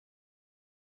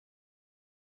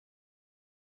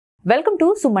Welcome to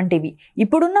Suman TV.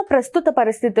 ఇప్పుడున్న ప్రస్తుత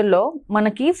పరిస్థితుల్లో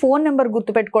మనకి ఫోన్ నెంబర్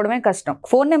గుర్తుపెట్టుకోవడమే కష్టం.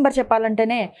 ఫోన్ నెంబర్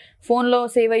చెప్పాలంటేనే ఫోన్లో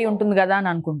సేవ్ అయి ఉంటుంది కదా అని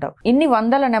అనుకుంటాం. ఇన్ని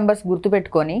వందల నెంబర్స్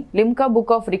గుర్తుపెట్టుకొని లిమ్కా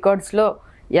బుక్ ఆఫ్ రికార్డ్స్లో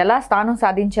ఎలా స్థానం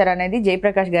సాధించారనేది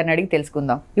జయప్రకాష్ గారిని అడిగి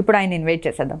తెలుసుకుందాం. ఇప్పుడు ఆయన ఇన్వైట్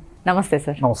చేసేద్దాం. నమస్తే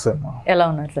సార్. నమస్తే. ఎలా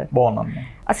ఉన్నారు సార్? బాగున్నాను.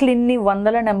 అసలు ఇన్ని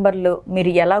వందల నెంబర్లు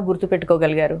మీరు ఎలా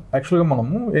గుర్తుపెట్టుకోగలిగారు? యాక్చువల్గా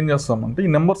మనము ఏం చేస్తామంటే ఈ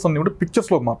నెంబర్స్ అన్ని కూడా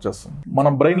పిక్చర్స్ లో మార్చేస్తాం. మన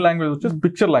బ్రెయిన్ లాంగ్వేజ్ వచ్చేసి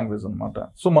పిక్చర్ లాంగ్వేజ్ అనమాట.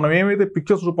 సో మనం ఏమైతే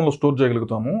పిక్చర్స్ రూపంలో స్టోర్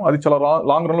చేయగలుగుతామో అది చాలా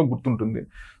లాంగ్ రన్ లో గుర్తుంటుంది.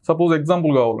 సపోజ్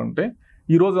ఎగ్జాంపుల్ కావాలంటే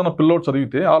ఈ రోజు ఏమైనా పిల్లోడు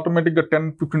చదివితే ఆటోమేటిక్ గా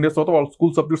 10-15 days తర్వాత వాళ్ళు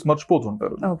స్కూల్ సబ్జెక్ట్స్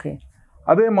మర్చిపోతుంటారు. ఓకే.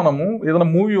 అదే మనము ఏదైనా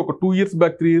మూవీ ఒక 2 years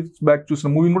బ్యాక్ 3 years బ్యాక్ చూసిన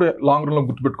మూవీని కూడా లాంగ్ రన్ లో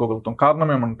గుర్తుపెట్టుకోగలుగుతాం. కారణం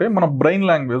ఏమంటే మన brain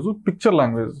language picture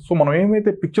language. So మనం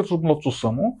ఏమైతే పిక్చర్స్ రూపంలో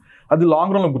చూస్తామో అది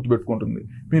లాంగ్ రన్ లో గుర్తుపెట్టుకుంటుంది.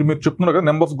 మీరు చెప్తున్నారు కదా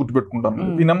నెంబర్స్ గుర్తుపెట్టుకుంటాను.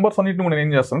 ఈ నెంబర్స్ అన్నింటిని నేను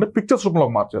ఏం చేస్తాను అంటే పిక్చర్స్ రూపంలో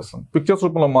మార్చేస్తాను. పిక్చర్స్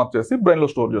రూపంలో మార్చేసి బ్రెయిన్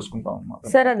లో స్టోర్ చేసుకుంటాం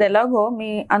అన్నమాట. సార్ అది ఎలాగో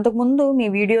మీ అంతకుముందు మీ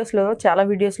చాలా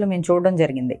వీడియోస్ లో మేము చూడడం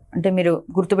జరిగింది, అంటే మీరు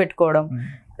గుర్తుపెట్టుకోవడం.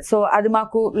 సో అది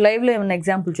మాకు లైవ్ లో ఏమైనా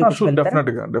ఎగ్జాంపుల్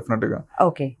చూపించగలుగుతారా? డెఫినెట్ గా.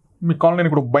 ఓకే. మీ కాలనీ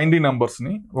ఇప్పుడు బైండీ నెంబర్స్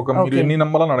ని మీరు ఎన్ని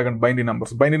నెంబర్ అని అడగండి. బైండీ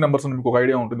నెంబర్స్ మీకు ఒక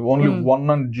ఐడియా ఉంటుంది. ఓన్లీ 1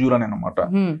 and 0 అని అనమాట.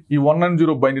 ఈ 1 and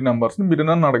 0 బైండీ నెంబర్స్ ని మీరు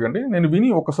నన్ను అడగండి, నేను విని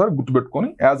ఒకసారి గుర్తుపెట్టుకొని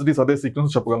యాజ్ ఇట్ ఈస్ అదే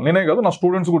సీక్వెన్స్ చెప్పగలను. నేనే కాదు నా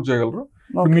స్టూడెంట్స్ కూడా చేయగలరు.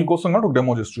 మీకోసం కూడా ఒక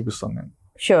డెమో చేసి చూపిస్తాను నేను.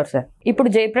 Sure sir. ఇప్పుడు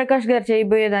జయప్రకాష్ గారు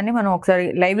చేయబోయేదాన్ని మనం ఒకసారి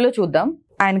లైవ్ లో చూద్దాం.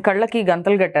 ఆయన కళ్ళకి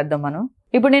గంతలు కట్టేద్దాం మనం.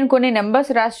 ఇప్పుడు నేను కొన్ని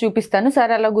నెంబర్స్ రాసి చూపిస్తాను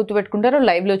సార్, ఎలా గుర్తుపెట్టుకుంటారో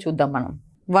లైవ్ లో చూద్దాం మనం.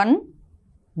 1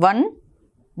 1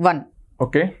 1.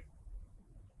 ఓకే.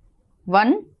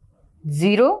 1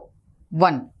 0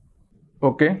 1.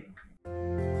 ఓకే.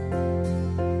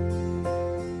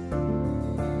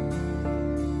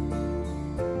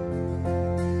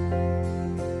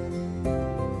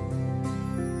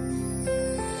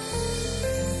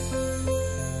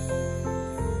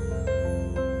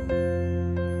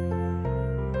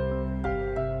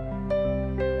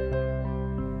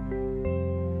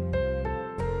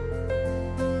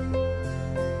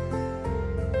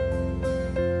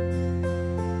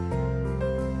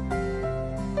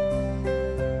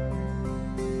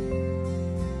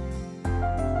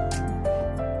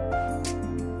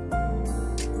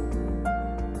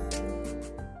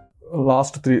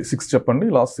 లాస్ట్ 6 చెప్పండి.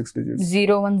 Last 6 digits.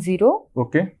 010.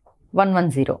 ఓకే.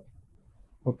 110.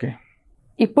 ఓకే.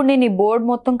 ఇప్పుడు నేను ఈ బోర్డ్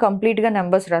మొత్తం కంప్లీట్ గా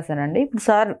నెంబర్స్ రాశానండి. ఇప్పుడు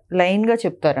సార్ లైన్ గా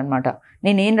చెప్తారనమాట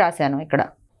నేనేం రాశాను ఇక్కడ.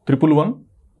 111.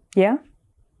 Yeah.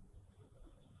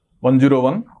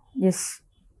 101. Yes.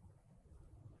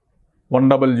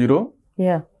 100.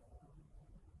 Yeah.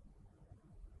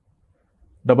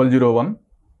 001.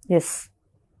 Yes.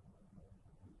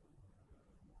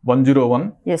 101.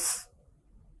 Yes.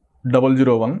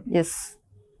 001. Yes.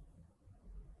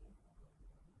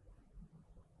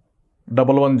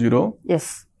 110. Yes.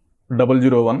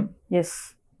 001. Yes.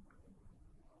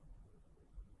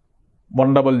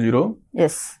 100.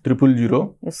 Yes. 000.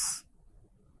 Yes.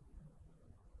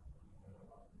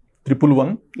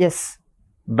 111. Yes.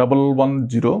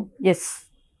 110. Yes.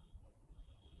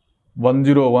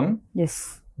 101. Yes.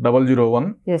 001.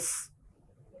 Yes.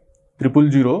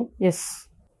 000. Yes.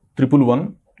 111.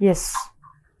 Yes.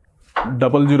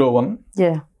 001.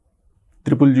 Yeah.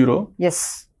 000. Yes.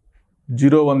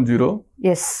 010.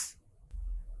 Yes.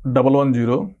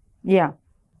 110. Yeah.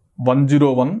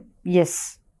 101. Yes.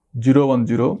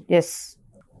 010. Yes.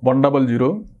 100.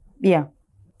 Yeah.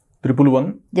 111.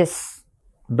 Yes.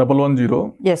 110.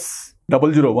 Yes.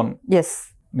 001. Yes.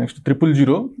 Next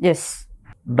 000. Yes.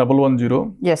 110.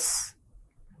 Yes.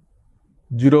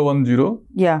 010.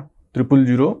 Yeah.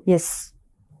 000. Yes.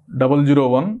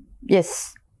 001. Yes.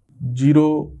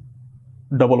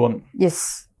 011. Yes.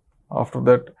 After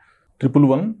that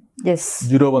 111. Yes.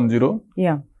 010.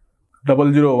 Yeah.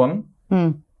 001.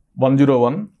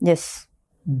 101. Yes.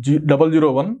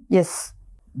 001. Yes.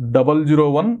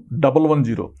 001.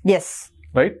 110. Yes.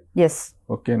 Right. Yes.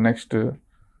 Okay. Next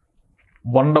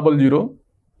 100.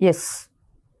 Yes.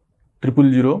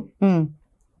 000.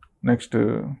 Next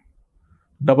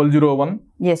 001.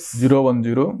 Yes.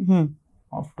 010.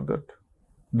 After that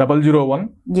 001.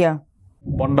 Yeah.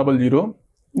 100.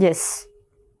 Yes.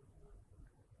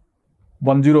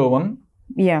 101.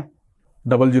 Yeah.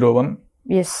 001.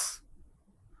 Yes.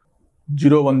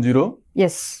 010.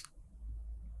 Yes.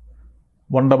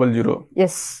 100.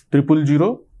 Yes. 000.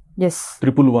 Yes.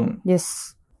 111. Yes.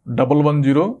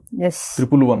 110. Yes.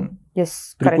 111. Yes.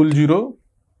 000.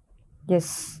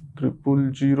 Yes.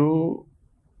 000.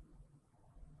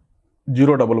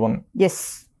 011. Yes.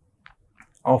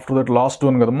 After that last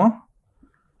one కదమ్మా.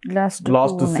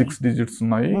 Last 6 digits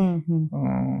ఉన్నాయి.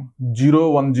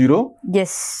 010.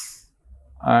 Yes.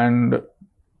 And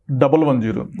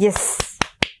 110. Yes.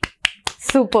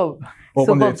 Super.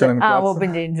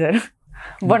 Open చేయండి sir.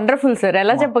 Wonderful sir.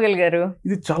 ఎలా చెప్పగలిగారు?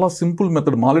 ఇది చాలా simple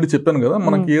method. Already చెప్పాను కదా,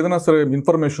 మనకి ఏదైనా సరే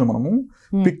ఇన్ఫర్మేషన్ మనము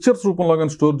పిక్చర్స్ రూపంలో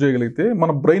కానీ స్టోర్ చేయగలిగితే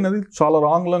మన బ్రెయిన్ అది చాలా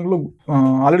రాంగ్ లో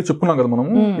ఆల్రెడీ చెప్పుకున్నాం కదా,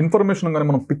 మనము ఇన్ఫర్మేషన్ కానీ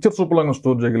మనం పిక్చర్స్ రూపంలో కానీ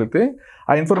స్టోర్ చేయగలిగితే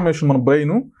ఆ ఇన్ఫర్మేషన్ మన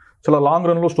బ్రెయిన్ చాలా లాంగ్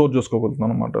రన్ లో స్టోర్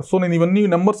చేసుకోగలుగుతున్నాను అనమాట. సో నేను ఇవన్నీ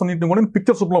నెంబర్స్ అన్నింటిని కూడా నేను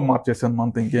పిక్చర్స్ రూపంలో మార్చేసాను,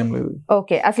 అంత ఇంకేం లేదు.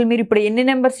 ఓకే, అసలు మీరు ఇప్పుడు ఎన్ని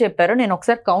నెంబర్స్ చెప్పారో నేను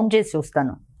ఒకసారి కౌంట్ చేసి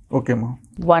చూస్తాను. ఓకేమా.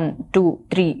 1 2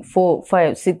 3 4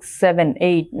 5 6 7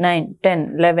 8 9 10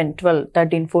 11 12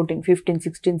 13 14 15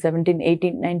 16 17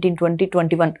 18 19 20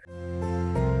 21.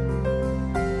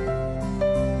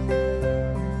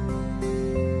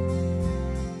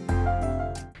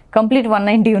 కంప్లీట్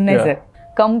 190 ఉన్నాయి సార్.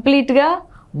 కంప్లీట్ గా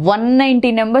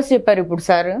 190 నెంబర్స్ చెప్పారు ఇప్పుడు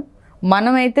సార్.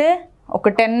 మనమైతే ఒక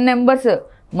 10 నెంబర్స్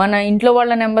మన ఇంట్లో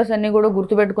వాళ్ళ నెంబర్స్ అన్ని కూడా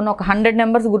గుర్తుపెట్టుకున్న ఒక 100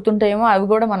 నెంబర్స్ గుర్తుంటాయేమో, అవి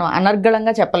కూడా మనం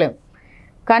అనర్గళంగా చెప్పలేము.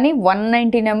 కానీ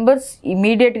 190 నెంబర్స్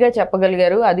ఇమీడియట్గా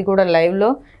చెప్పగలిగారు, అది కూడా లైవ్లో.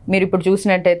 మీరు ఇప్పుడు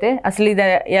చూసినట్టయితే అసలు ఇది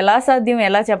ఎలా సాధ్యం,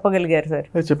 ఎలా చెప్పగలిగారు సార్?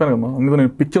 చెప్పాను కదా, అందులో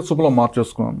నేను పిక్చర్స్ రూపంలో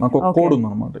మార్చేసుకున్నాను. నాకు ఒక కోడ్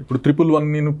ఉందన్నమాట. ఇప్పుడు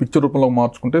 111 నేను పిక్చర్ రూపంలో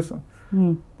మార్చుకుంటే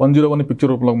 101 పిక్చర్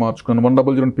రూపంలో మార్చుకున్నాను,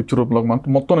 100 పిక్చర్ రూపంలో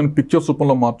మొత్తం నేను పిక్చర్స్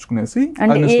రూపంలో మార్చుకునేసి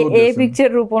ఏ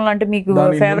పిక్చర్ రూపంలో అంటే మీకు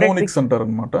ఫేవరెట్ అంటారు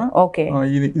అనమాట.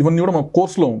 ఇవన్నీ కూడా మన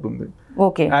కోర్స్ లో ఉంటుంది.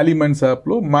 allyminds యాప్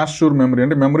లో మాస్టర్ మెమరీ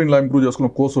అంటే మెమరీని ఇలా ఇంప్రూవ్ చేసుకున్న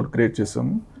కోర్స్ ఒకటి క్రియేట్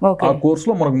చేసాము. ఆ కోర్స్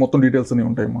లో మనకు మొత్తం డీటెయిల్స్ అన్ని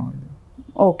ఉంటాయి.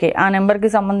 ఓకే, ఆ నెంబర్ కి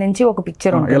సంబంధించి ఒక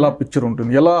పిక్చర్ ఉంటుంది, ఎలా పిక్చర్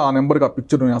ఉంటుంది, ఎలా ఆ నెంబర్ కి ఆ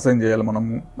పిక్చర్ అసైన్ చేయాలి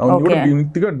మనము,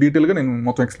 డీటెయిల్ గా నేను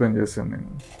మొత్తం ఎక్స్ప్లెయిన్ చేశాను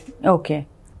నేను. ఓకే,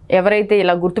 ఎవరైతే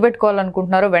ఇలా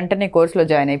గుర్తుపెట్టుకోవాలనుకుంటున్నారో వెంటనే కోర్సులో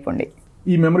జాయిన్ అయిపోండి.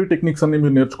 ఈ మెమరీ టెక్నిక్స్ అన్ని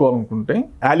మీరు నేర్చుకోవాలనుకుంటే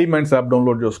allyminds యాప్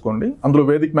డౌన్లోడ్ చేసుకోండి. అందులో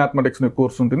వేదిక్ మ్యాథమెటిక్స్ అనే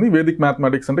కోర్స్ ఉంటుంది. వేదిక్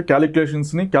మ్యాథమెటిక్స్ అంటే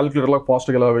క్యాలిక్యులేషన్స్ని క్యాలిక్యులేటర్లా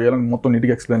ఫాస్ట్గా ఎలా వేయాలని మొత్తం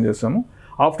నీట్గా ఎక్స్ప్లెయిన్ చేశాను.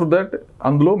 ఆఫ్టర్ దట్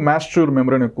అందులో మాస్టర్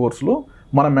మెమరీ అనే కోర్సులో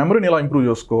మన మెమరీని ఎలా ఇంప్రూవ్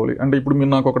చేసుకోవాలి అంటే, ఇప్పుడు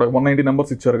మీరు నాకు అక్కడ 190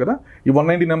 నెంబర్స్ ఇచ్చారు కదా, ఈ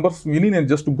 190 నెంబర్స్ విని నేను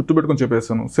జస్ట్ గుర్తుపెట్టుకొని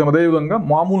చెప్పేస్తాను. సేమ్ అదేవిధంగా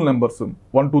మామూలు నెంబర్స్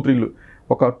 1 2 3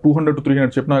 ఒక 200 to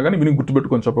 300 చెప్పినా కానీ విని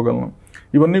గుర్తుపెట్టుకొని చెప్పగలను.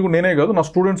 ఇవన్నీ కూడా నేనే కాదు, నా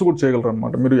స్టూడెంట్స్ కూడా చేయగలరు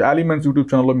అనమాట. మీరు allyminds యూట్యూబ్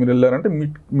ఛానల్లో మీరు వెళ్ళారంటే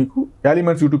మీకు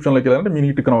allyminds యూట్యూబ్ ఛానల్కి వెళ్ళారంటే మీ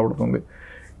నీట్ కనబడుతుంది.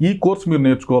 ఈ కోర్స్ మీరు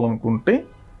నేర్చుకోవాలనుకుంటే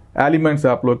allyminds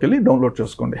యాప్లోకి వెళ్ళి డౌన్లోడ్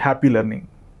చేసుకోండి. Happy learning.